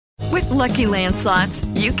Lucky Land Slots,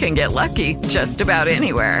 you can get lucky just about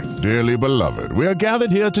anywhere. Dearly beloved, we are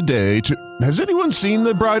gathered here today to... Has anyone seen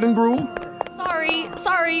the bride and groom?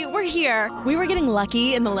 Sorry, we're here. We were getting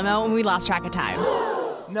lucky in the limo and we lost track of time.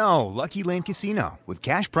 No, Lucky Land Casino, with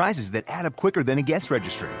cash prizes that add up quicker than a guest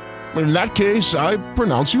registry. In that case, I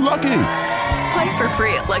pronounce you lucky. Play for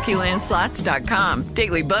free at LuckyLandSlots.com.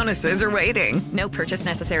 Daily bonuses are waiting. No purchase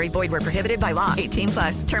necessary. Void where prohibited by law.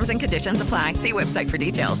 18+. Terms and conditions apply. See website for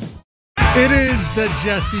details. It is the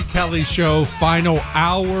Jesse Kelly Show, final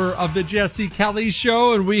hour of the Jesse Kelly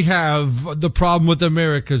Show, and we have the problem with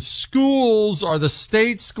America's schools. Are the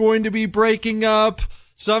states going to be breaking up?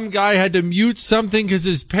 Some guy had to mute something because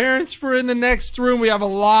his parents were in the next room. We have a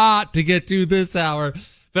lot to get to this hour.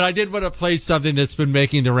 But I did want to play something that's been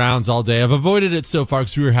making the rounds all day. I've avoided it so far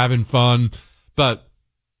because we were having fun. But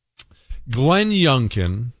Glenn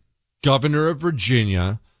Youngkin, governor of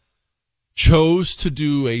Virginia, chose to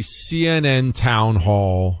do a CNN town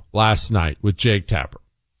hall last night with Jake Tapper.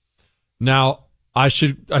 Now, I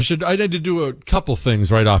need to do a couple things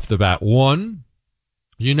right off the bat. One,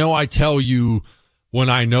 I tell you when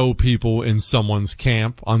I know people in someone's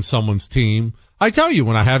camp, on someone's team. I tell you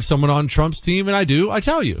when I have someone on Trump's team, and I do. I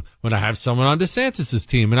tell you when I have someone on DeSantis'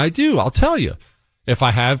 team, and I do. I'll tell you. If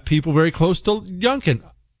I have people very close to Youngkin,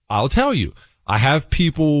 I'll tell you. I have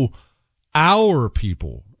people, our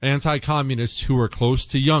people, anti-communists who are close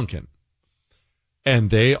to Youngkin, and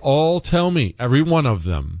they all tell me, every one of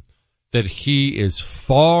them, that he is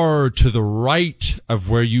far to the right of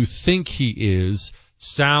where you think he is.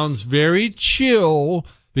 Sounds very chill,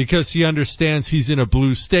 because he understands he's in a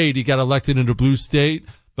blue state. He got elected in a blue state.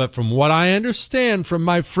 But from what I understand from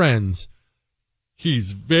my friends,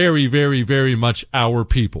 he's very, very, very much our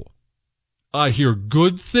people. I hear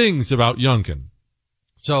good things about Youngkin.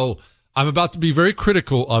 So I'm about to be very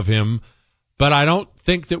critical of him, but I don't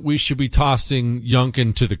think that we should be tossing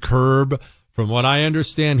Youngkin to the curb. From what I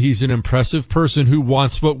understand, he's an impressive person who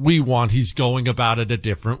wants what we want. He's going about it a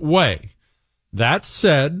different way. That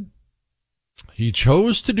said, he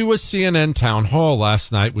chose to do a CNN town hall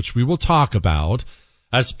last night, which we will talk about.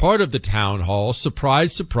 As part of the town hall,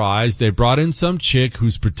 surprise, surprise, they brought in some chick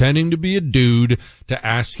who's pretending to be a dude to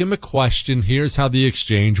ask him a question. Here's how the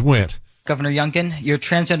exchange went. Governor Youngkin, your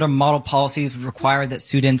transgender model policies would require that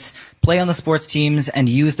students play on the sports teams and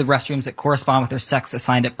use the restrooms that correspond with their sex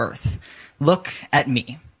assigned at birth. Look at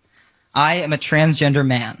me. I am a transgender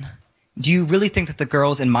man. Do you really think that the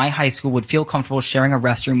girls in my high school would feel comfortable sharing a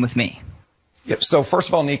restroom with me? Yep. So first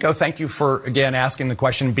of all, Nico, thank you for, again, asking the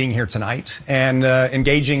question, being here tonight, and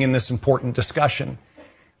engaging in this important discussion.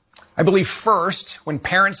 I believe first, when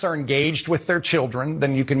parents are engaged with their children,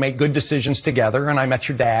 then you can make good decisions together. And I met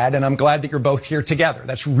your dad, and I'm glad that you're both here together.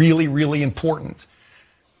 That's really, really important.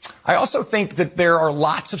 I also think that there are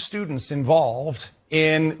lots of students involved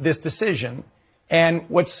in this decision. And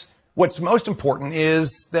what's most important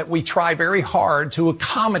is that we try very hard to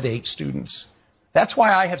accommodate students. That's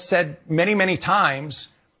why I have said many, many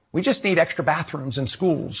times, we just need extra bathrooms in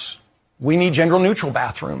schools. We need gender-neutral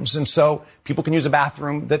bathrooms, and so people can use a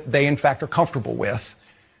bathroom that they, in fact, are comfortable with.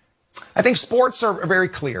 I think sports are very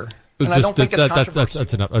clear, and I don't think it's controversial.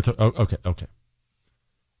 That's enough. Okay.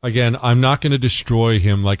 Again, I'm not going to destroy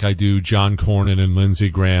him like I do John Cornyn and Lindsey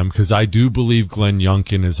Graham, because I do believe Glenn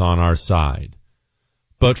Youngkin is on our side.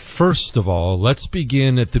 But first of all, let's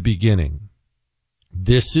begin at the beginning.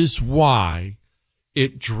 This is why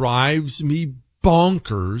it drives me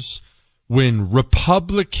bonkers when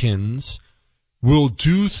Republicans will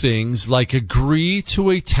do things like agree to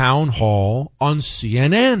a town hall on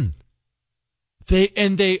CNN.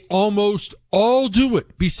 They almost all do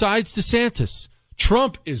it, besides DeSantis.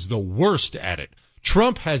 Trump is the worst at it.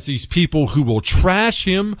 Trump has these people who will trash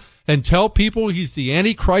him and tell people he's the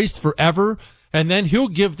Antichrist forever, and then he'll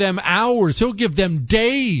give them hours, he'll give them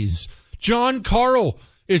days. John Carl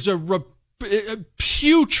is a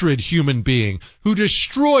putrid human being who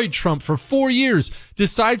destroyed Trump for 4 years,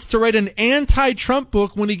 decides to write an anti-Trump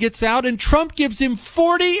book when he gets out, and Trump gives him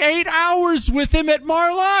 48 hours with him at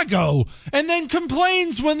Mar-a-Lago and then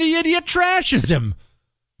complains when the idiot trashes him.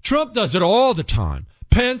 Trump does it all the time.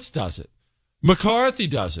 Pence does it. McCarthy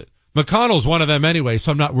does it. McConnell's one of them anyway,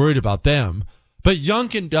 so I'm not worried about them. But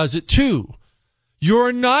Youngkin does it too.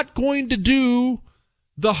 You're not going to do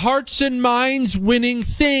the hearts and minds winning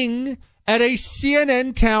thing at a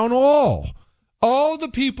CNN town hall. All the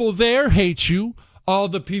people there hate you. All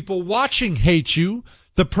the people watching hate you.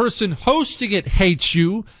 The person hosting it hates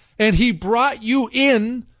you. And he brought you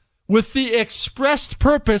in with the expressed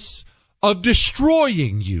purpose of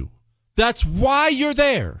destroying you. That's why you're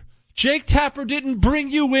there. Jake Tapper didn't bring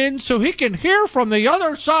you in so he can hear from the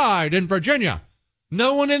other side in Virginia.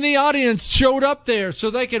 No one in the audience showed up there so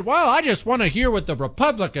they could, well, I just want to hear what the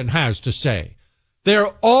Republican has to say.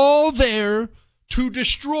 They're all there to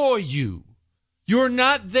destroy you. You're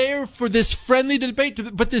not there for this friendly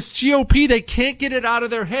debate, but this GOP, they can't get it out of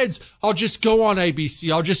their heads. I'll just go on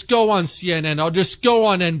ABC. I'll just go on CNN. I'll just go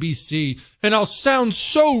on NBC. And I'll sound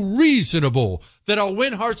so reasonable that I'll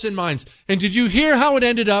win hearts and minds. And did you hear how it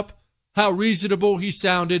ended up? How reasonable he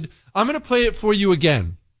sounded? I'm going to play it for you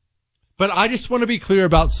again. But I just want to be clear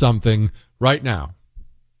about something right now.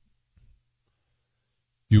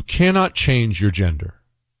 You cannot change your gender.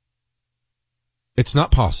 It's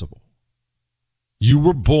not possible. You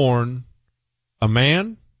were born a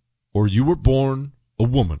man or you were born a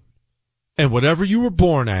woman. And whatever you were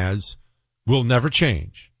born as will never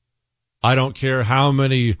change. I don't care how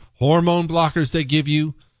many hormone blockers they give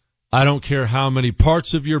you. I don't care how many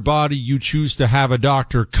parts of your body you choose to have a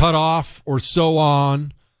doctor cut off or so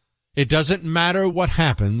on. It doesn't matter what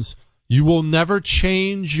happens. You will never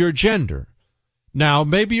change your gender. Now,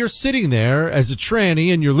 maybe you're sitting there as a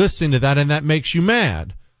tranny and you're listening to that and that makes you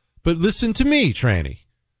mad. But listen to me, tranny.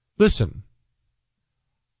 Listen.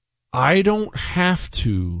 I don't have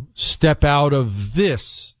to step out of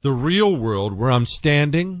this, the real world where I'm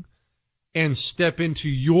standing, and step into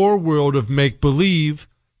your world of make-believe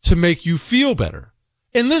to make you feel better.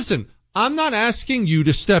 And listen, I'm not asking you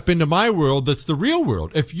to step into my world that's the real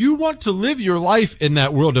world. If you want to live your life in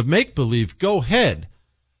that world of make-believe, go ahead.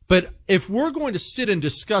 But if we're going to sit and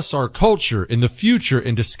discuss our culture in the future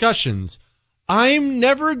in discussions, I'm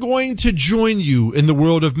never going to join you in the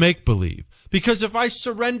world of make-believe. Because if I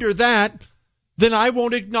surrender that, then I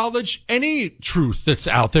won't acknowledge any truth that's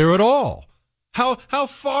out there at all. How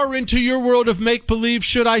far into your world of make-believe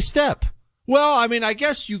should I step? Well, I mean, I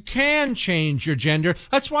guess you can change your gender.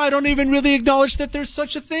 That's why I don't even really acknowledge that there's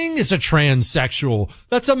such a thing as a transsexual.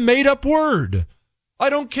 That's a made-up word. I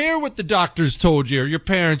don't care what the doctors told you or your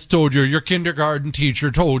parents told you or your kindergarten teacher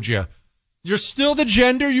told you. You're still the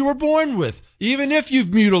gender you were born with, even if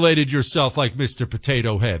you've mutilated yourself like Mr.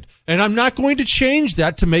 Potato Head. And I'm not going to change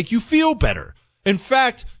that to make you feel better. In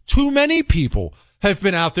fact, too many people have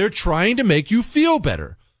been out there trying to make you feel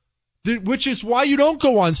better. Which is why you don't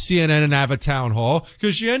go on CNN and have a town hall,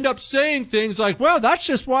 because you end up saying things like, well, that's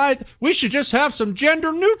just why we should just have some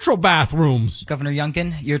gender-neutral bathrooms. Governor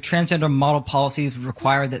Youngkin, your transgender model policies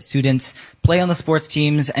require that students play on the sports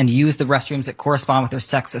teams and use the restrooms that correspond with their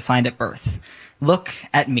sex assigned at birth. Look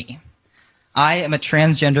at me. I am a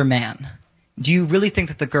transgender man. Do you really think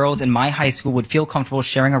that the girls in my high school would feel comfortable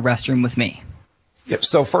sharing a restroom with me?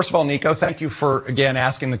 So first of all, Nico, thank you for, again,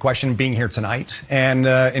 asking the question, being here tonight, and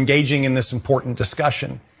engaging in this important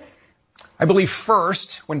discussion. I believe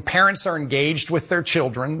first, when parents are engaged with their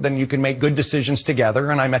children, then you can make good decisions together.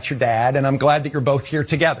 And I met your dad, and I'm glad that you're both here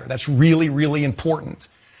together. That's really, really important.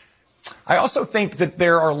 I also think that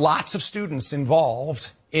there are lots of students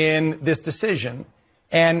involved in this decision.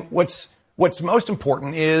 And what's most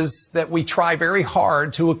important is that we try very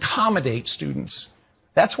hard to accommodate students.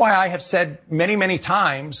 That's why I have said many, many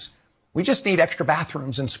times, we just need extra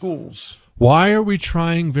bathrooms in schools. Why are we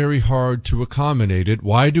trying very hard to accommodate it?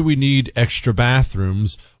 Why do we need extra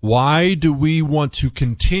bathrooms? Why do we want to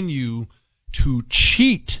continue to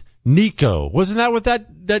cheat Nico? Wasn't that what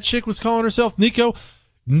that chick was calling herself? Nico?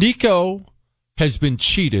 Nico has been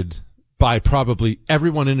cheated by probably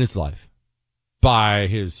everyone in his life. By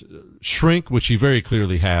his shrink, which he very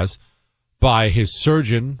clearly has. By his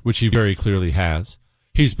surgeon, which he very clearly has.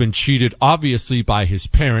 He's been cheated, obviously, by his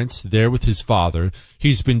parents, there with his father.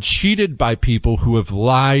 He's been cheated by people who have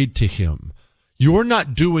lied to him. You're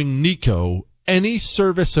not doing Nico any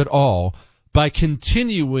service at all by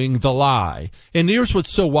continuing the lie. And here's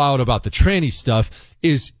what's so wild about the tranny stuff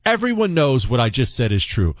is everyone knows what I just said is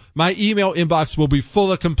true. My email inbox will be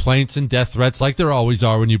full of complaints and death threats like there always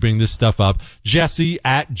are when you bring this stuff up.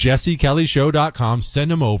 Jesse@jessekellyshow.com.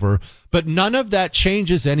 Send them over. But none of that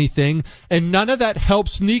changes anything, and none of that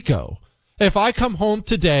helps Nico. If I come home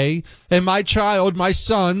today and my child, my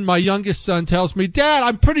son, my youngest son tells me, Dad,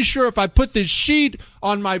 I'm pretty sure if I put this sheet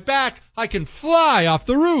on my back, I can fly off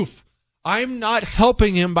the roof. I'm not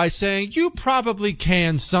helping him by saying, you probably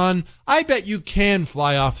can, son. I bet you can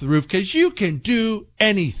fly off the roof because you can do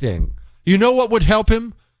anything. You know what would help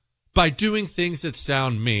him? By doing things that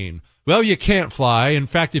sound mean. Well, you can't fly. In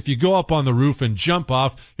fact, if you go up on the roof and jump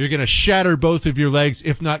off, you're going to shatter both of your legs,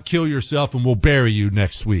 if not kill yourself, and we'll bury you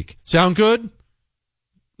next week. Sound good?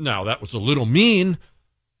 Now, that was a little mean,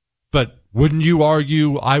 but wouldn't you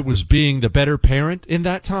argue I was being the better parent in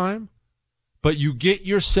that time? But you get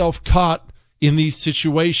yourself caught in these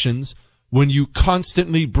situations when you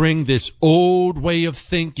constantly bring this old way of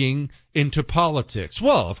thinking into politics.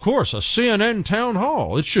 Well, of course, a CNN town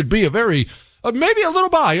hall. It should be a very, maybe a little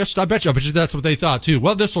biased. I bet you that's what they thought too.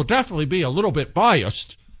 Well, this will definitely be a little bit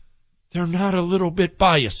biased. They're not a little bit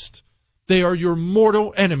biased. They are your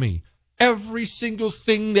mortal enemy. Every single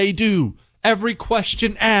thing they do, every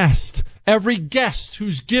question asked, every guest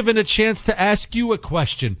who's given a chance to ask you a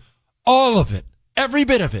question, all of it, every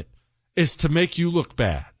bit of it, is to make you look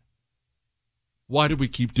bad. Why do we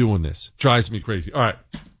keep doing this? Drives me crazy. All right.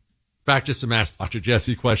 Back to some Ask Dr.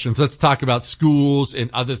 Jesse questions. Let's talk about schools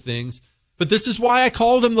and other things. But this is why I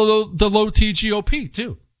call them the low T GOP,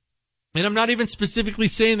 too. And I'm not even specifically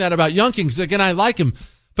saying that about Youngkin, because, again, I like him.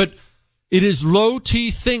 But it is low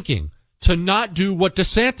T thinking to not do what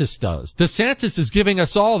DeSantis does. DeSantis is giving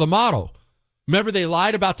us all the model. Remember they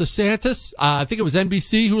lied about DeSantis? I think it was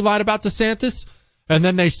NBC who lied about DeSantis. And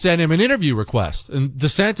then they sent him an interview request. And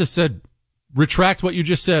DeSantis said, retract what you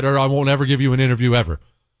just said or I won't ever give you an interview ever.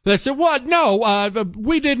 They said, what? No,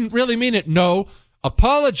 we didn't really mean it. No,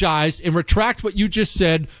 apologize and retract what you just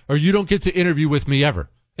said or you don't get to interview with me ever.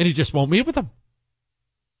 And he just won't meet with them.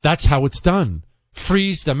 That's how it's done.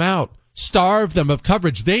 Freeze them out. Starve them of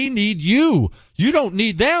coverage. They need you. You don't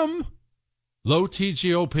need them. Low T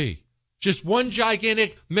GOP. Just one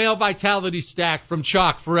gigantic male vitality stack from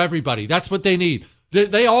Chalk for everybody. That's what they need.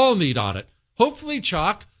 They all need on it. Hopefully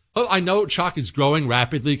Chalk. Oh, I know Chalk is growing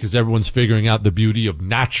rapidly because everyone's figuring out the beauty of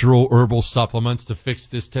natural herbal supplements to fix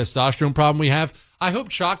this testosterone problem we have. I hope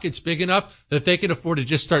Chalk gets big enough that they can afford to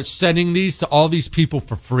just start sending these to all these people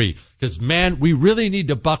for free. Because, man, we really need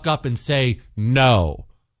to buck up and say no.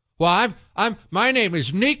 Well, my name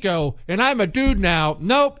is Nico, and I'm a dude now.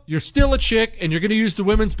 Nope, you're still a chick, and you're going to use the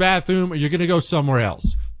women's bathroom, or you're going to go somewhere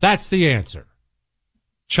else. That's the answer.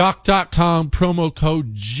 Chalk.com, promo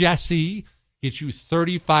code Jesse. Get you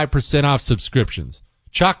 35% off subscriptions.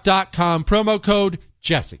 Chalk.com, promo code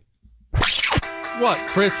Jesse. What,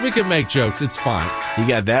 Chris? We can make jokes. It's fine. You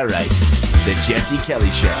got that right. The Jesse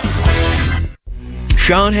Kelly Show.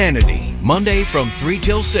 Sean Hannity, Monday from 3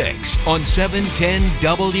 till 6 on 710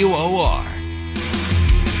 WOR.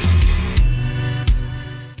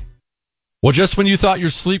 Well, just when you thought your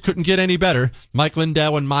sleep couldn't get any better, Mike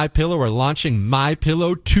Lindell and MyPillow are launching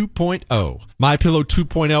MyPillow 2.0. MyPillow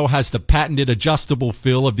 2.0 has the patented adjustable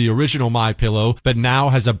fill of the original MyPillow, but now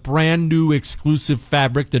has a brand new exclusive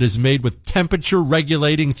fabric that is made with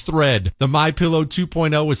temperature-regulating thread. The MyPillow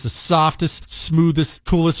 2.0 is the softest, smoothest,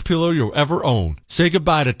 coolest pillow you'll ever own. Say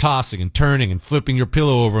goodbye to tossing and turning and flipping your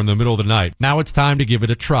pillow over in the middle of the night. Now it's time to give it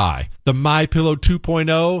a try. The MyPillow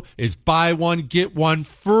 2.0 is buy one, get one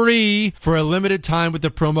free for a limited time with the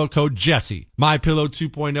promo code Jesse. MyPillow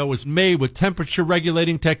 2.0 is made with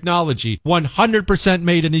temperature-regulating technology, 100%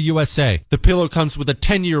 made in the USA. The pillow comes with a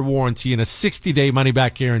 10-year warranty and a 60-day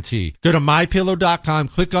money-back guarantee. Go to MyPillow.com,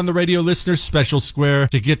 click on the radio listeners special square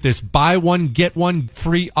to get this buy one, get one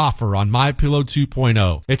free offer on MyPillow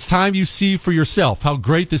 2.0. It's time you see for yourself how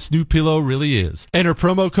great this new pillow really is. Enter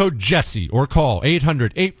promo code Jesse or call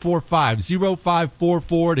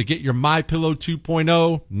 800-845-0544 to get your MyPillow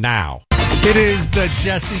 2.0 now. It is the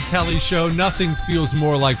Jesse Kelly Show. Nothing feels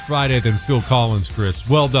more like Friday than Phil Collins, Chris.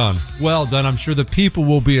 Well done. Well done. I'm sure the people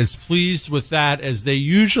will be as pleased with that as they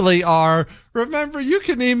usually are. Remember, you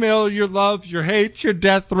can email your love, your hate, your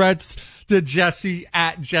death threats to Jesse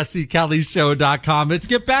at JesseKellyShow.com. Let's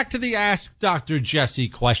get back to the Ask Dr. Jesse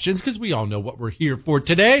questions because we all know what we're here for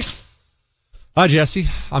today. Hi, Jesse.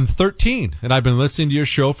 I'm 13, and I've been listening to your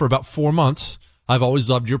show for about 4 months. I've always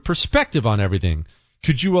loved your perspective on everything.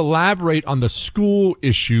 Could you elaborate on the school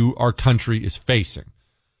issue our country is facing?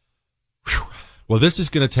 Whew. Well, this is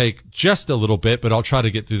going to take just a little bit, but I'll try to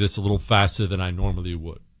get through this a little faster than I normally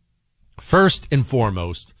would. First and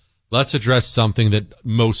foremost, let's address something that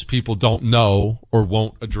most people don't know or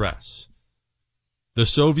won't address. The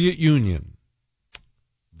Soviet Union,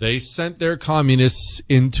 they sent their communists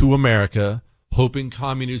into America hoping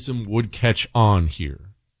communism would catch on here.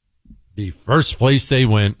 The first place they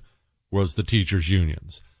went was the teachers'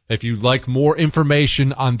 unions. If you'd like more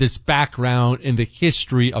information on this background in the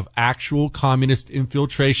history of actual communist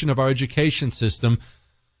infiltration of our education system,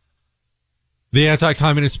 the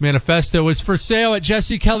Anti-Communist Manifesto is for sale at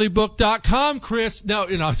jessekellybook.com, Chris.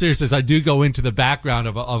 No, seriously, I do go into the background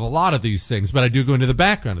of a lot of these things, but I do go into the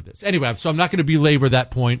background of this. Anyway, so I'm not going to belabor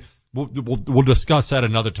that point. We'll discuss that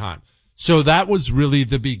another time. So that was really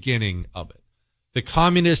the beginning of it. The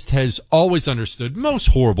communist has always understood, most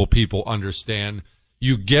horrible people understand,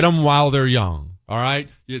 you get them while they're young, all right?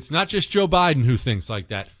 It's not just Joe Biden who thinks like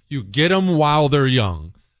that. You get them while they're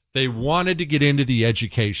young. They wanted to get into the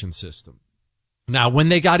education system. Now, when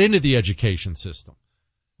they got into the education system,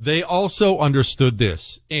 they also understood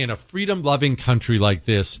this. In a freedom-loving country like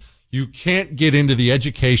this, you can't get into the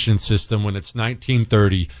education system when it's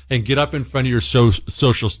 1930 and get up in front of your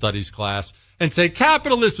social studies class and say,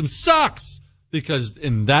 capitalism sucks. Because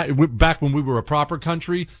back when we were a proper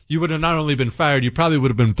country, you would have not only been fired, you probably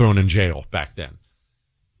would have been thrown in jail back then.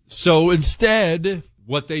 So instead,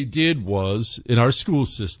 what they did was, in our school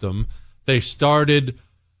system, they started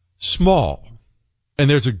small. And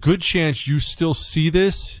there's a good chance you still see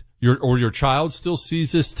this, your child still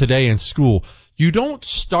sees this today in school. You don't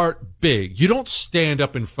start big. You don't stand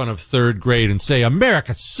up in front of third grade and say,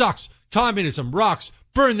 America sucks, communism rocks,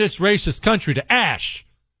 burn this racist country to ash.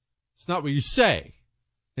 It's not what you say.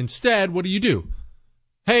 Instead, what do?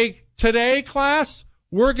 Hey, today, class,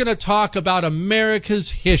 we're going to talk about America's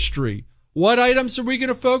history. What items are we going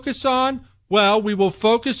to focus on? Well, we will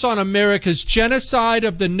focus on America's genocide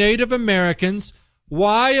of the Native Americans,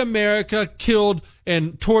 why America killed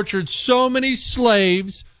and tortured so many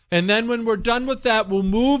slaves, and then when we're done with that, we'll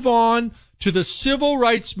move on to the civil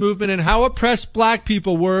rights movement and how oppressed black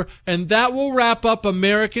people were, and that will wrap up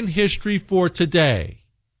American history for today.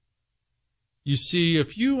 You see,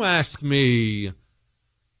 if you asked me,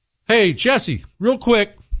 hey, Jesse, real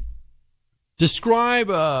quick, describe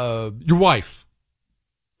your wife.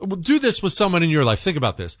 We'll do this with someone in your life. Think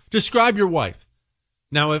about this. Describe your wife.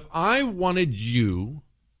 Now, if I wanted you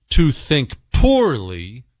to think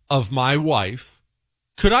poorly of my wife,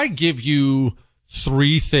 could I give you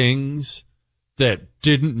 3 things that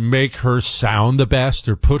didn't make her sound the best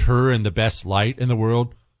or put her in the best light in the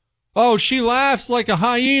world? Oh, she laughs like a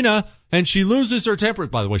hyena and she loses her temper.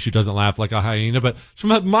 By the way, she doesn't laugh like a hyena, but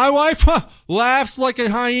my wife laughs like a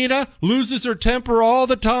hyena, loses her temper all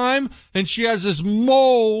the time, and she has this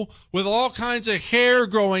mole with all kinds of hair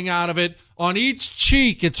growing out of it on each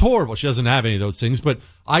cheek. It's horrible. She doesn't have any of those things, but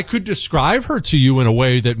I could describe her to you in a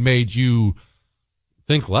way that made you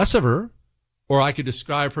think less of her, or I could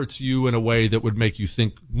describe her to you in a way that would make you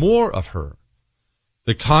think more of her.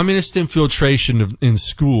 The communist infiltration in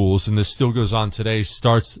schools, and this still goes on today,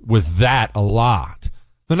 starts with that a lot.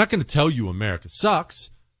 They're not going to tell you America sucks.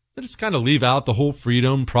 They just kind of leave out the whole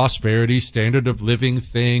freedom, prosperity, standard of living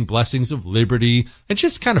thing, blessings of liberty, and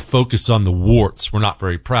just kind of focus on the warts we're not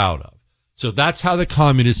very proud of. So that's how the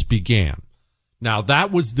communists began. Now,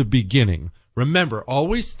 that was the beginning. Remember,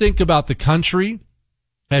 always think about the country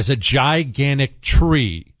as a gigantic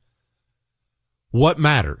tree. What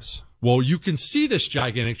matters? Well, you can see this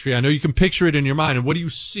gigantic tree. I know you can picture it in your mind. And what do you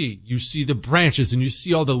see? You see the branches and you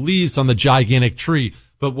see all the leaves on the gigantic tree.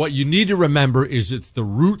 But what you need to remember is it's the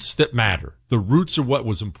roots that matter. The roots are what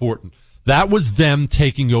was important. That was them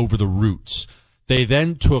taking over the roots. They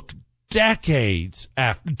then took decade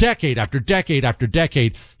after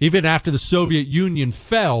decade, even after the Soviet Union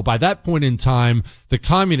fell. By that point in time, the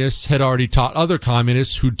communists had already taught other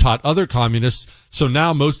communists who taught other communists. So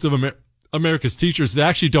now most of America's teachers, they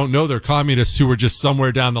actually don't know they're communists who were just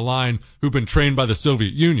somewhere down the line who've been trained by the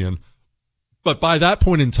Soviet Union. But by that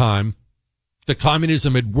point in time, the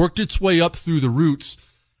communism had worked its way up through the roots,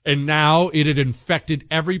 and now it had infected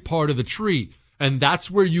every part of the tree. And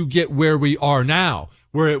that's where you get where we are now,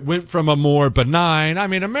 where it went from a more benign,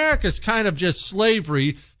 America's kind of just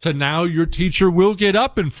slavery, to now your teacher will get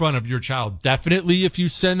up in front of your child. Definitely if you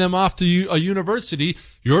send them off to a university,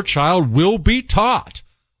 your child will be taught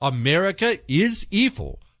America is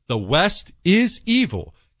evil. The West is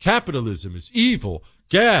evil. Capitalism is evil.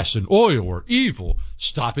 Gas and oil are evil.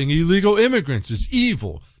 Stopping illegal immigrants is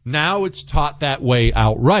evil. Now it's taught that way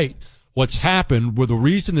outright. What's happened, the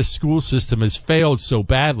reason the school system has failed so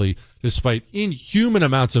badly, despite inhuman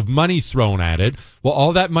amounts of money thrown at it,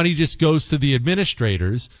 all that money just goes to the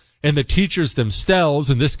administrators and the teachers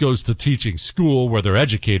themselves, and this goes to teaching school where they're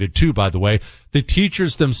educated too, by the way. The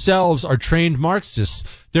teachers themselves are trained Marxists.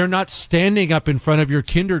 They're not standing up in front of your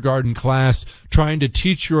kindergarten class trying to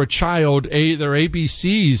teach your child their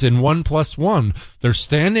ABCs and 1 + 1. They're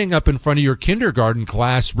standing up in front of your kindergarten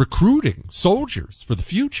class recruiting soldiers for the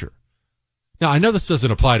future. Now, I know this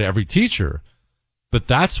doesn't apply to every teacher, but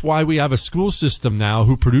that's why we have a school system now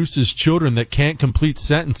who produces children that can't complete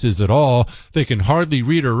sentences at all. They can hardly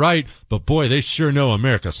read or write, but boy, they sure know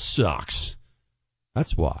America sucks.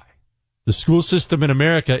 That's why. The school system in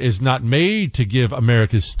America is not made to give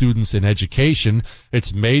America's students an education.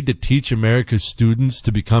 It's made to teach America's students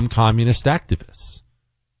to become communist activists.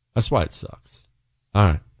 That's why it sucks. All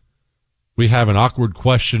right. We have an awkward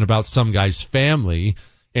question about some guy's family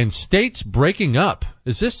and states breaking up.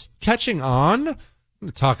 Is this catching on? I'm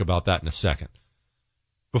going to talk about that in a second.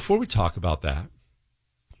 Before we talk about that,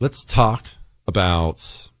 let's talk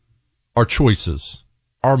about are choices,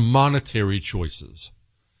 are monetary choices.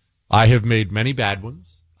 I have made many bad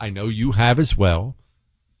ones. I know you have as well.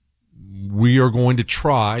 We are going to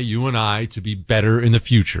try, you and I, to be better in the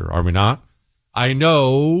future, are we not? I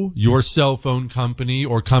know your cell phone company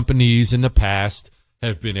or companies in the past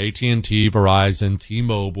have been AT&T, Verizon,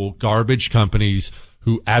 T-Mobile, garbage companies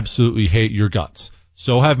who absolutely hate your guts.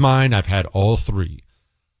 So have mine. I've had all three.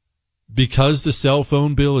 Because the cell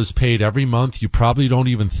phone bill is paid every month, you probably don't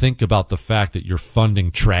even think about the fact that you're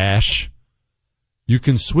funding trash. You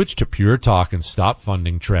can switch to Pure Talk and stop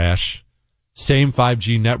funding trash. Same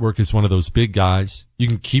 5G network as one of those big guys. You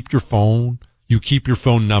can keep your phone. You keep your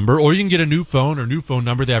phone number, or you can get a new phone or new phone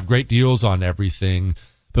number. They have great deals on everything.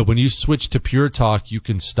 But when you switch to Pure Talk, you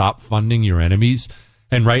can stop funding your enemies.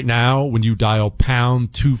 And right now, when you dial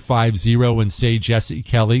pound 250 and say Jesse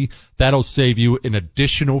Kelly, that'll save you an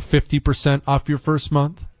additional 50% off your first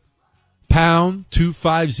month. Pound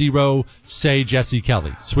 250, say Jesse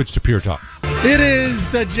Kelly. Switch to Pure Talk. It is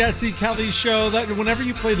the Jesse Kelly Show. That whenever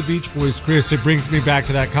you play the Beach Boys, Chris, it brings me back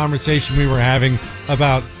to that conversation we were having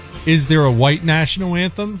about, is there a white national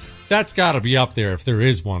anthem? That's got to be up there if there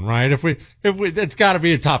is one, right? If we, it's got to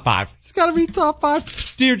be a top five. It's got to be top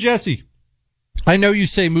five. Dear Jesse, I know you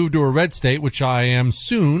say move to a red state, which I am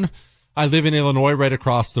soon. I live in Illinois, right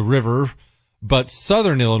across the river, but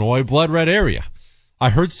southern Illinois, blood red area.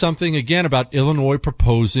 I heard something again about Illinois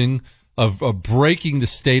proposing of breaking the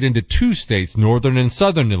state into two states, northern and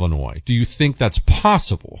southern Illinois. Do you think that's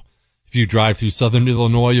possible? If you drive through southern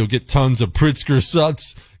Illinois, you'll get tons of Pritzker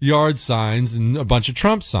Sutz yard signs and a bunch of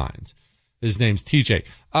Trump signs. His name's TJ.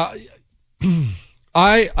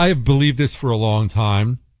 I have believed this for a long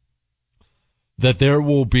time, that there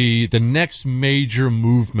will be the next major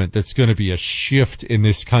movement that's going to be a shift in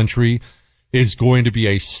this country is going to be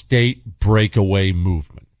a state breakaway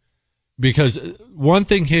movement. Because one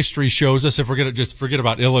thing history shows us, if we're going to just forget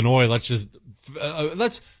about Illinois, let's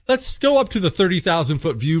go up to the 30,000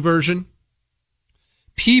 foot view version.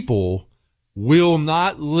 People will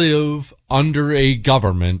not live under a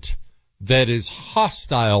government that is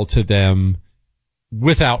hostile to them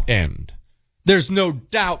without end. There's no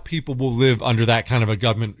doubt people will live under that kind of a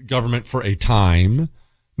government for a time,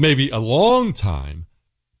 maybe a long time.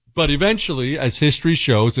 But eventually, as history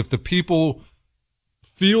shows, if the people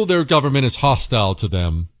feel their government is hostile to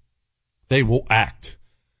them, they will act.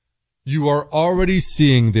 You are already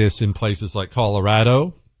seeing this in places like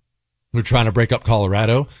Colorado. They're trying to break up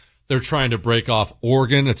Colorado. They're trying to break off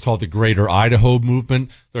Oregon. It's called the Greater Idaho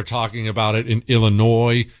Movement. They're talking about it in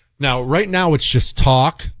Illinois. Now, right now, it's just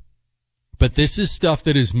talk. But this is stuff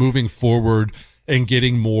that is moving forward and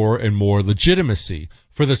getting more and more legitimacy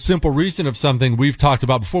for the simple reason of something we've talked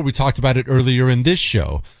about before. We talked about it earlier in this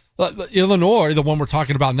show. Illinois, the one we're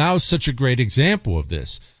talking about now, is such a great example of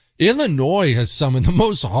this. Illinois has some of the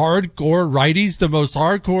most hardcore righties, the most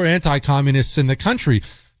hardcore anti-communists in the country.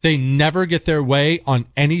 They never get their way on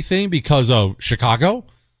anything because of Chicago.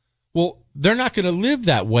 Well, they're not going to live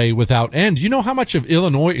that way without end. You know how much of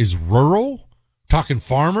Illinois is rural? Talking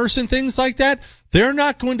farmers and things like that. They're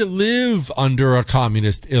not going to live under a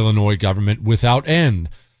communist Illinois government without end.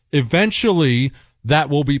 Eventually, that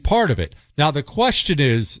will be part of it. Now, the question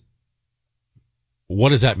is, what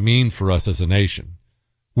does that mean for us as a nation?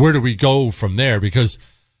 Where do we go from there? Because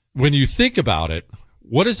when you think about it,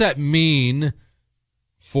 what does that mean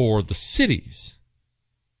for the cities?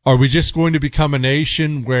 Are we just going to become a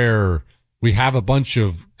nation where we have a bunch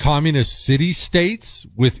of communist city states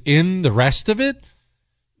within the rest of it?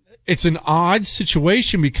 It's an odd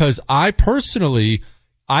situation because I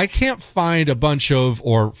can't find a bunch of,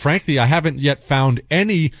 or frankly, I haven't yet found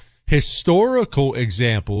any historical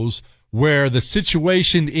examples where the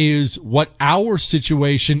situation is what our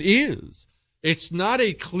situation is. It's not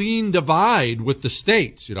a clean divide with the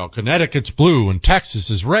states. You know, Connecticut's blue and Texas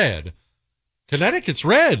is red. Connecticut's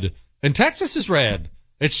red and Texas is red.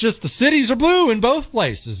 It's just the cities are blue in both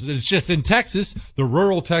places. It's just in Texas, the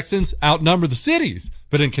rural Texans outnumber the cities,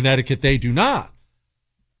 but in Connecticut, they do not.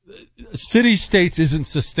 City states isn't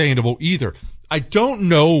sustainable either. I don't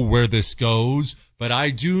know where this goes, but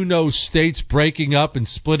I do know states breaking up and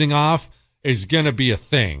splitting off is going to be a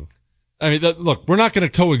thing. I mean, look, we're not going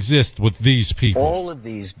to coexist with these people. All of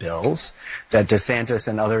these bills that DeSantis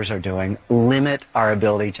and others are doing limit our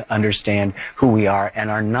ability to understand who we are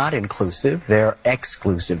and are not inclusive. They're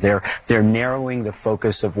exclusive. They're narrowing the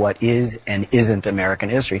focus of what is and isn't American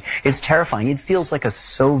history. It's terrifying. It feels like a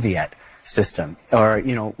Soviet system, or,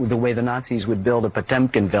 you know, the way the Nazis would build a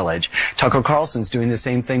Potemkin village. Tucker Carlson's doing the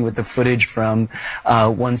same thing with the footage from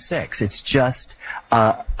 1/6. It's just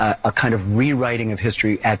a kind of rewriting of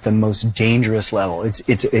history at the most dangerous level.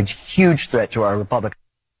 It's a huge threat to our republic.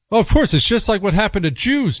 Well, of course, it's just like what happened to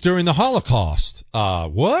Jews during the Holocaust.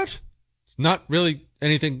 What? Not really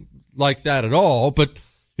anything like that at all, but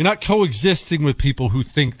you're not coexisting with people who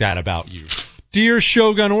think that about you. Dear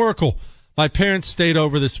Shogun Oracle, my parents stayed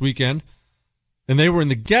over this weekend, and they were in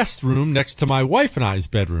the guest room next to my wife and I's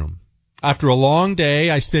bedroom. After a long day,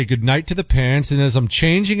 I say goodnight to the parents, and as I'm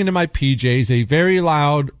changing into my PJs, a very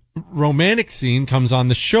loud romantic scene comes on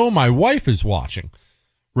the show my wife is watching.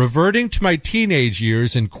 Reverting to my teenage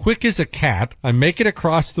years and quick as a cat, I make it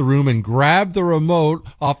across the room and grab the remote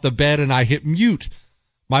off the bed and I hit mute.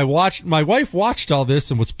 My wife watched all this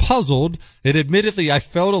and was puzzled, and admittedly I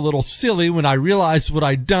felt a little silly when I realized what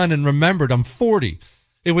I'd done and remembered I'm 40.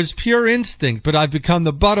 It was pure instinct, but I've become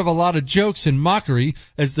the butt of a lot of jokes and mockery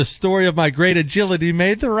as the story of my great agility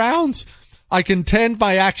made the rounds. I contend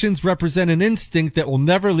my actions represent an instinct that will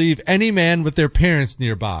never leave any man with their parents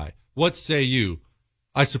nearby. What say you?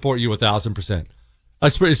 I support you 1,000%.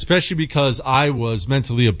 Especially because I was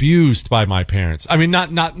mentally abused by my parents. I mean,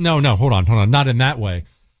 hold on. Not in that way.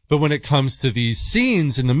 But when it comes to these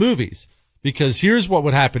scenes in the movies, because here's what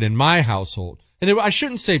would happen in my household. And I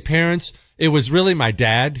shouldn't say parents. It was really my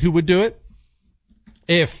dad who would do it.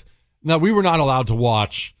 Now we were not allowed to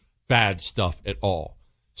watch bad stuff at all.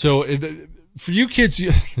 So for you kids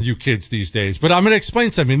these days, but I'm going to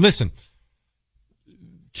explain something. Listen,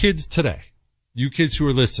 kids today. You kids who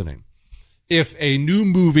are listening, if a new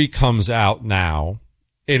movie comes out now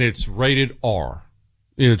and it's rated R,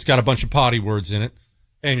 it's got a bunch of potty words in it,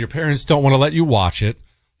 and your parents don't want to let you watch it,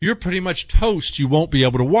 you're pretty much toast. You won't be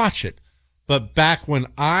able to watch it. But back when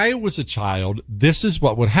I was a child, this is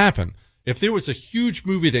what would happen. If there was a huge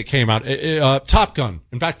movie that came out, Top Gun.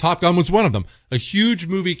 In fact, Top Gun was one of them. A huge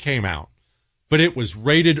movie came out, but it was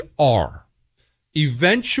rated R.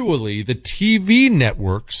 Eventually, the TV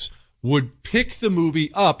networks would pick the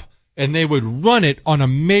movie up and they would run it on a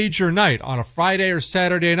major night, on a Friday or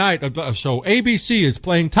Saturday night. So ABC is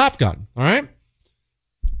playing Top Gun, all right?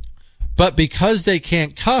 But because they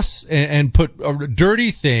can't cuss and put dirty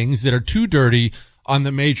things that are too dirty on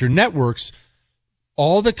the major networks,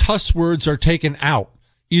 all the cuss words are taken out.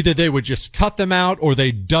 Either they would just cut them out or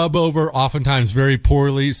they dub over, oftentimes very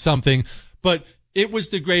poorly, something. But it was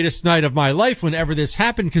the greatest night of my life whenever this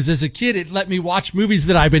happened, because as a kid, it let me watch movies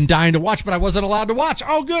that I've been dying to watch, but I wasn't allowed to watch.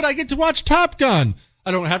 Oh, good. I get to watch Top Gun.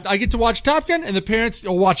 I get to watch Top Gun, and the parents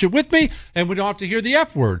will watch it with me, and we don't have to hear the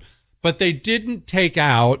F word. But they didn't take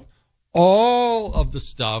out all of the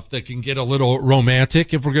stuff that can get a little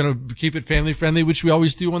romantic if we're going to keep it family friendly, which we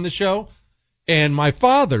always do on the show. And my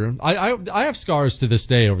father, I have scars to this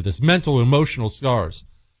day over this, mental, emotional scars.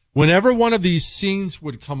 Whenever one of these scenes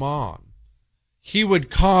would come on, he would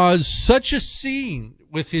cause such a scene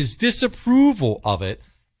with his disapproval of it.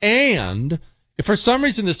 And if for some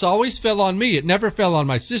reason this always fell on me, it never fell on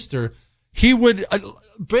my sister, he would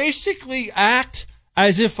basically act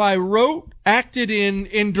as if I acted in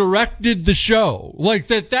and directed the show. Like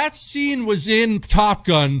that scene was in Top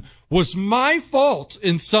Gun was my fault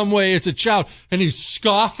in some way as a child. And he's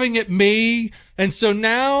scoffing at me. And so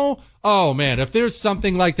now, oh man, if there's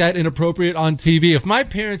something like that inappropriate on TV, if my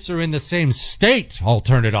parents are in the same state, I'll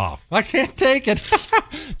turn it off. I can't take it.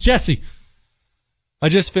 Jesse, I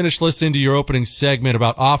just finished listening to your opening segment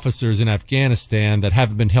about officers in Afghanistan that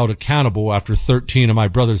haven't been held accountable after 13 of my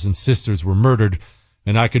brothers and sisters were murdered,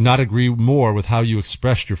 and I could not agree more with how you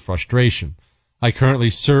expressed your frustration. I currently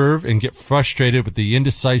serve and get frustrated with the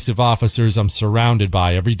indecisive officers I'm surrounded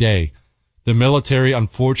by every day. The military,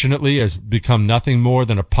 unfortunately, has become nothing more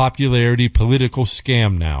than a popularity political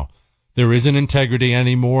scam now. There isn't integrity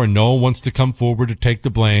anymore, and no one wants to come forward to take the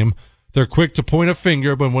blame. They're quick to point a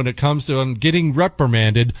finger, but when it comes to getting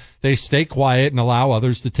reprimanded, they stay quiet and allow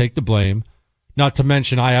others to take the blame. Not to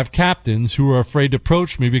mention I have captains who are afraid to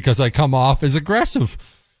approach me because I come off as aggressive.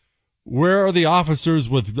 Where are the officers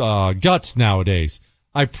with guts nowadays?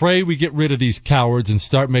 I pray we get rid of these cowards and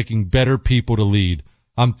start making better people to lead.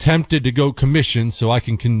 I'm tempted to go commission so I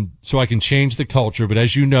can change the culture, but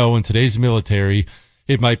as you know, in today's military,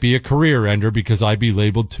 it might be a career ender because I'd be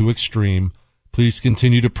labeled too extreme. Please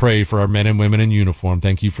continue to pray for our men and women in uniform.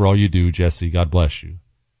 Thank you for all you do, Jesse. God bless you.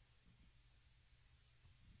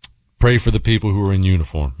 Pray for the people who are in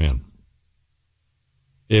uniform, man.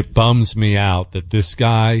 It bums me out that this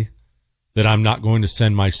guy, that I'm not going to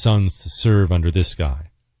send my sons to serve under this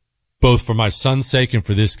guy. Both for my son's sake and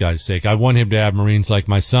for this guy's sake. I want him to have Marines like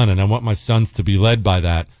my son, and I want my sons to be led by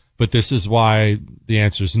that. But this is why the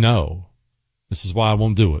answer is no. This is why I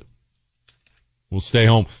won't do it. We'll stay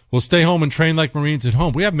home. We'll stay home and train like Marines at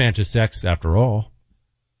home. We have Mantis X after all.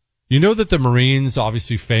 You know that the Marines,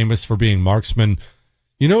 obviously famous for being marksmen,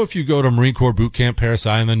 you know if you go to Marine Corps Boot Camp Paris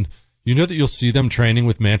Island, you know that you'll see them training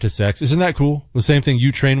with Mantis X. Isn't that cool? The same thing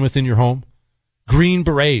you train with in your home. Green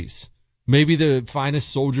Berets, maybe the finest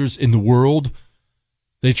soldiers in the world,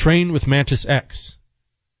 they train with Mantis X.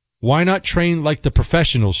 Why not train like the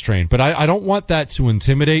professionals train? But I don't want that to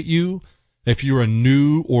intimidate you. If you're a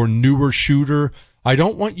new or newer shooter, I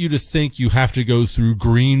don't want you to think you have to go through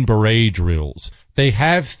Green Beret drills. They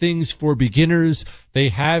have things for beginners. They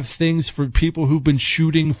have things for people who've been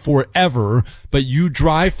shooting forever, but you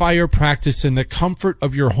dry fire practice in the comfort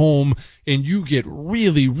of your home and you get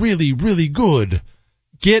really, really, really good.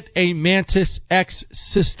 Get a Mantis X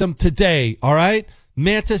system today. All right.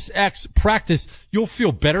 Mantis X practice. You'll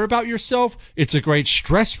feel better about yourself. It's a great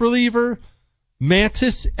stress reliever.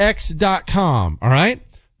 MantisX.com. All right.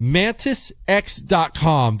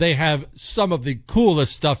 MantisX.com. They have some of the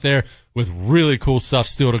coolest stuff there with really cool stuff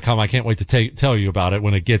still to come. I can't wait to tell you about it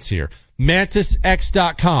when it gets here.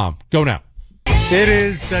 MantisX.com. Go now. It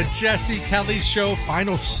is the Jesse Kelly Show,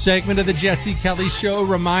 final segment of the Jesse Kelly Show,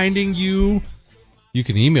 reminding you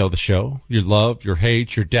can email the show, your love, your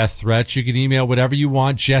hate, your death threats. You can email whatever you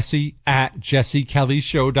want,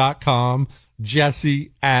 Jesse@JesseKellyShow.com.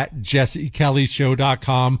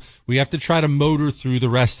 Jesse@JesseKellyShow.com. We have to try to motor through the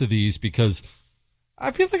rest of these because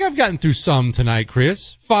I feel like I've gotten through some tonight,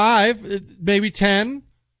 Chris. 5, maybe 10.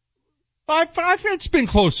 5, it's been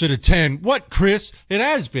closer to 10. What, Chris? It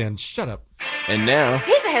has been. Shut up. And now,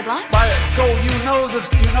 here's a headline. Go, you know the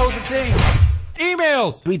thing.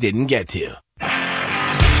 Emails we didn't get to.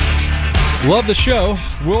 Love the show.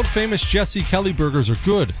 World famous Jesse Kelly burgers are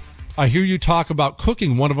good. I hear you talk about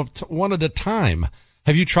cooking one at a time.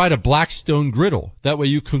 Have you tried a Blackstone griddle? That way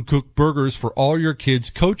you can cook burgers for all your kids'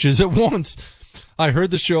 coaches at once. I heard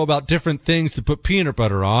the show about different things to put peanut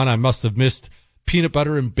butter on. I must have missed peanut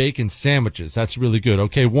butter and bacon sandwiches. That's really good.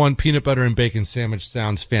 Okay, one peanut butter and bacon sandwich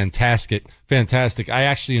sounds fantastic. I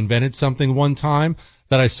actually invented something one time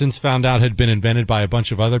that I since found out had been invented by a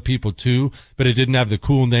bunch of other people too, but it didn't have the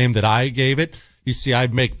cool name that I gave it. You see, I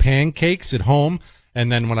make pancakes at home.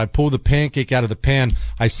 And then when I pull the pancake out of the pan,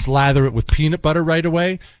 I slather it with peanut butter right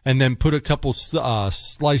away and then put a couple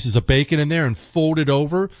slices of bacon in there and fold it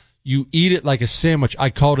over. You eat it like a sandwich. I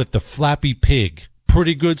called it the Flappy Pig.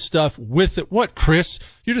 Pretty good stuff with it. What, Chris?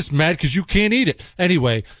 You're just mad because you can't eat it.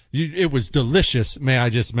 Anyway, it was delicious. May I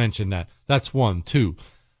just mention that? That's 1, 2.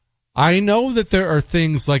 I know that there are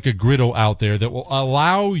things like a griddle out there that will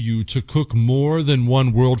allow you to cook more than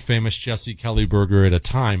one world famous Jesse Kelly burger at a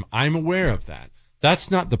time. I'm aware of that. That's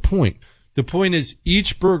not the point. The point is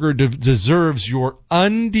each burger deserves your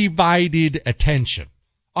undivided attention.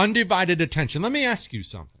 Undivided attention. Let me ask you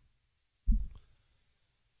something.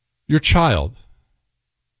 Your child,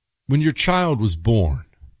 when your child was born,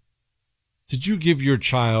 did you give your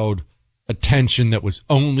child attention that was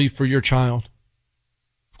only for your child?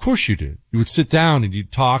 Of course you did. You would sit down and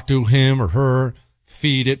you'd talk to him or her,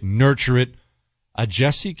 feed it, nurture it. A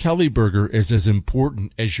Jesse Kelly burger is as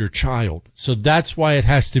important as your child. So that's why it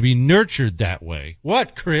has to be nurtured that way.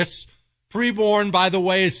 What, Chris? Preborn, by the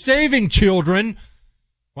way, is saving children.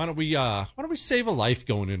 Why don't we save a life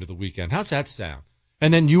going into the weekend? How's that sound?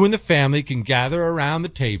 And then you and the family can gather around the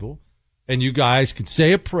table and you guys can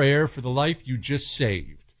say a prayer for the life you just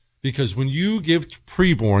saved. Because when you give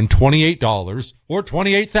preborn $28 or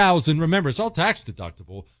 $28,000, remember, it's all tax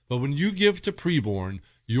deductible, but when you give to preborn,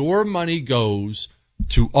 your money goes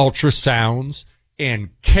to ultrasounds and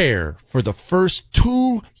care for the first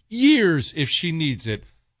 2 years, if she needs it,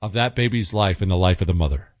 of that baby's life and the life of the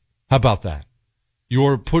mother. How about that?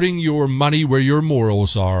 You're putting your money where your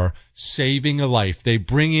morals are, saving a life. They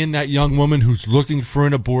bring in that young woman who's looking for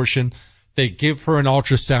an abortion. They give her an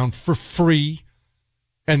ultrasound for free.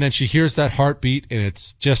 And then she hears that heartbeat, and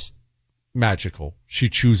it's just magical. She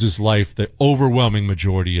chooses life the overwhelming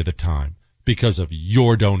majority of the time because of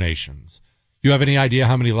your donations. You have any idea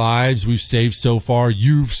how many lives we've saved so far?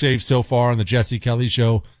 You've saved so far on the Jesse Kelly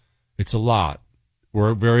Show? It's a lot.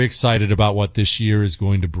 We're very excited about what this year is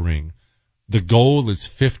going to bring. The goal is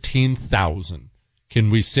 15,000. Can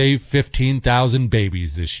we save 15,000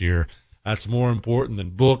 babies this year? That's more important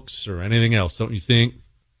than books or anything else, don't you think?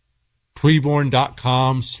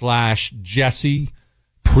 Preborn.com/Jesse.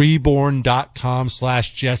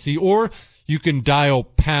 Preborn.com/Jesse. Or you can dial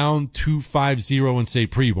pound 250 and say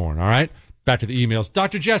preborn. All right. Back to the emails.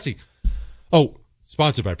 Dr. Jesse. Oh,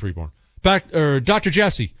 sponsored by Preborn. Dr.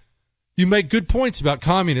 Jesse, You make good points about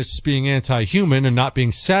communists being anti-human and not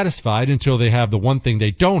being satisfied until they have the one thing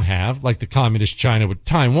they don't have, like the communist China with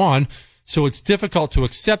Taiwan. So it's difficult to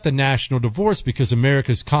accept a national divorce because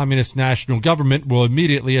America's communist national government will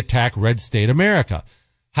immediately attack red state America.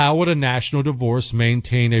 How would a national divorce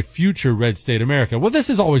maintain a future red state America? Well, this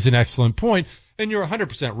is always an excellent point, and you're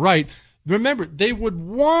 100% right. Remember, they would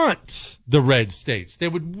want the red states. They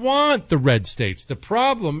would want the red states. The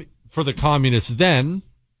problem for the communists then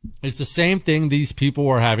is the same thing these people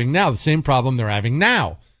are having now, the same problem they're having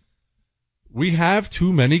now. We have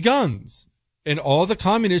too many guns, and all the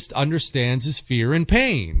communist understands is fear and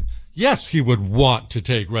pain. Yes, he would want to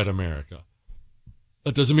take red America.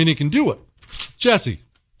 That doesn't mean he can do it. Jesse,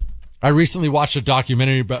 I recently watched a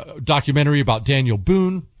documentary about Daniel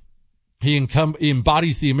Boone. He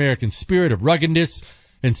embodies the American spirit of ruggedness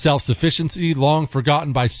and self-sufficiency, long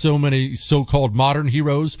forgotten by so many so-called modern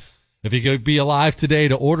heroes. If he could be alive today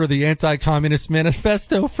to order the Anti-Communist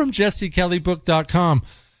Manifesto from JesseKellyBook.com,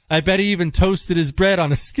 I bet he even toasted his bread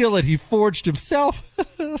on a skillet he forged himself.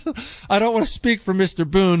 I don't want to speak for Mr.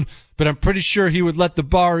 Boone, but I'm pretty sure he would let the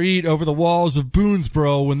bar eat over the walls of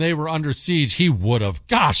Boonesboro when they were under siege. He would have.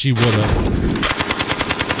 Gosh, he would have.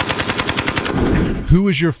 Who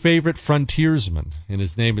is your favorite frontiersman? And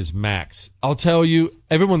his name is Max. I'll tell you,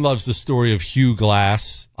 everyone loves the story of Hugh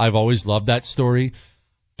Glass. I've always loved that story.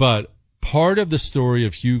 But part of the story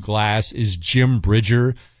of Hugh Glass is Jim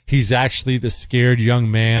Bridger. He's actually the scared young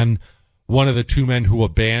man, one of the two men who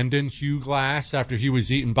abandoned Hugh Glass after he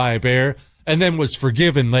was eaten by a bear, and then was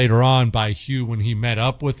forgiven later on by Hugh when he met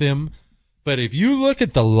up with him. But if you look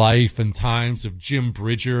at the life and times of Jim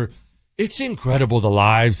Bridger, it's incredible the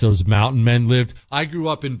lives those mountain men lived. I grew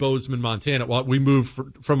up in Bozeman, Montana. Well, we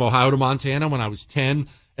moved from Ohio to Montana when I was 10,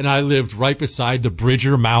 and I lived right beside the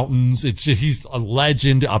Bridger Mountains. He's a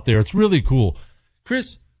legend up there. It's really cool.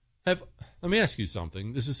 Chris, let me ask you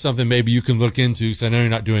something. This is something maybe you can look into, because I know you're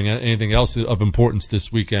not doing anything else of importance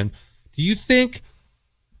this weekend. Do you think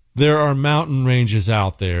there are mountain ranges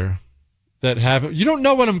out there that haven't... You don't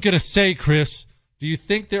know what I'm going to say, Chris. Do you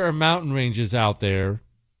think there are mountain ranges out there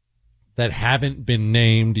that haven't been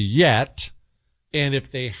named yet? And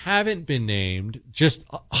if they haven't been named, just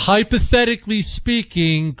hypothetically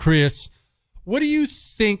speaking, Chris, what do you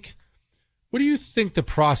think the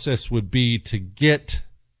process would be to get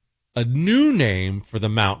a new name for the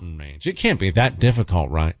mountain range? It can't be that difficult,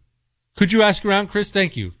 right? Could you ask around, Chris?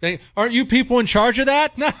 Thank you. Aren't you people in charge of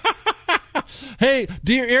that? Hey,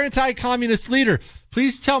 dear anti-communist leader,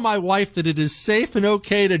 please tell my wife that it is safe and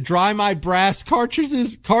okay to dry my brass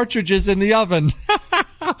cartridges in the oven.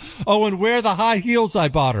 Oh, and wear the high heels I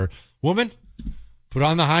bought her. Woman, put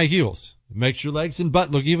on the high heels. It makes your legs and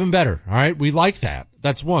butt look even better. All right? We like that.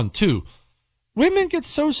 That's one. Two, women get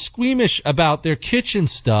so squeamish about their kitchen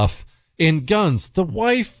stuff and guns. The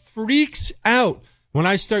wife freaks out when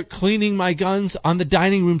I start cleaning my guns on the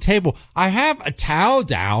dining room table. I have a towel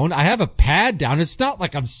down. I have a pad down. It's not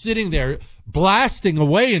like I'm sitting there blasting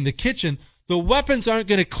away in the kitchen. The weapons aren't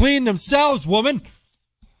going to clean themselves, woman.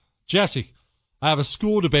 Jesse, I have a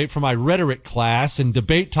school debate for my rhetoric class, and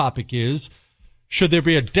debate topic is, should there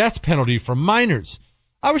be a death penalty for minors?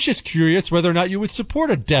 I was just curious whether or not you would support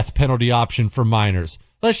a death penalty option for minors.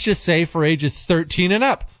 Let's just say for ages 13 and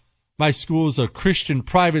up. My school is a Christian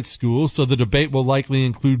private school, so the debate will likely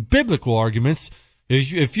include biblical arguments.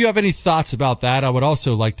 If you have any thoughts about that, I would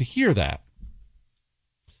also like to hear that.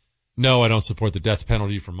 No, I don't support the death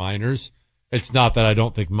penalty for minors. It's not that I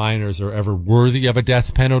don't think minors are ever worthy of a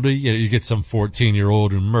death penalty. You get some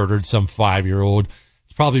 14-year-old who murdered some 5-year-old.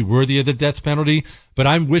 It's probably worthy of the death penalty, but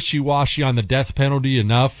I'm wishy-washy on the death penalty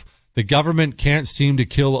enough. The government can't seem to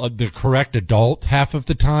kill the correct adult half of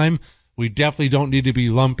the time. We definitely don't need to be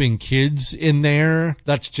lumping kids in there.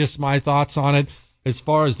 That's just my thoughts on it. As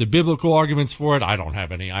far as the biblical arguments for it, I don't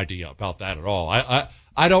have any idea about that at all.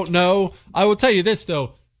 I don't know. I will tell you this,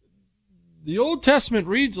 though. The Old Testament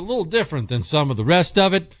reads a little different than some of the rest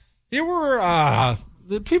of it. There were,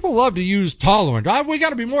 the people love to use tolerant. We got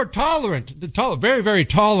to be more tolerant. Very, very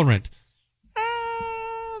tolerant.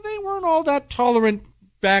 They weren't all that tolerant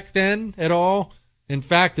back then at all. In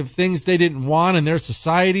fact, of things they didn't want in their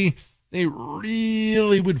society, they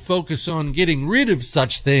really would focus on getting rid of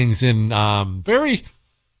such things in very,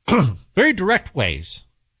 very direct ways.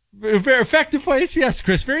 Very effective ways. Yes,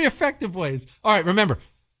 Chris, very effective ways. All right, remember,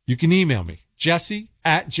 you can email me,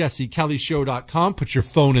 Jesse@JesseKellyShow.com. Put your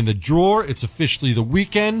phone in the drawer. It's officially the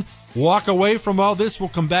weekend. Walk away from all this. We'll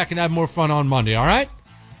come back and have more fun on Monday, all right?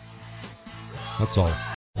 That's all.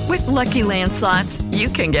 With Lucky Land Slots, you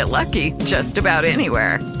can get lucky just about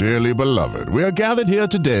anywhere. Dearly beloved, we are gathered here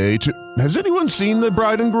today to... Has anyone seen the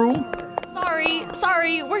bride and groom?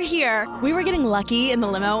 Sorry, we're here. We were getting lucky in the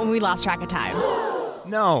limo and we lost track of time.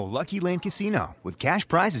 No, Lucky Land Casino, with cash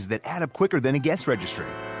prizes that add up quicker than a guest registry.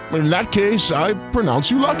 In that case, I pronounce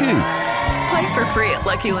you lucky. Play for free at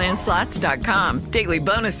LuckyLandSlots.com. Daily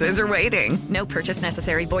bonuses are waiting. No purchase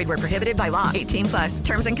necessary. Void where prohibited by law. 18+.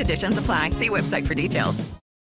 Terms and conditions apply. See website for details.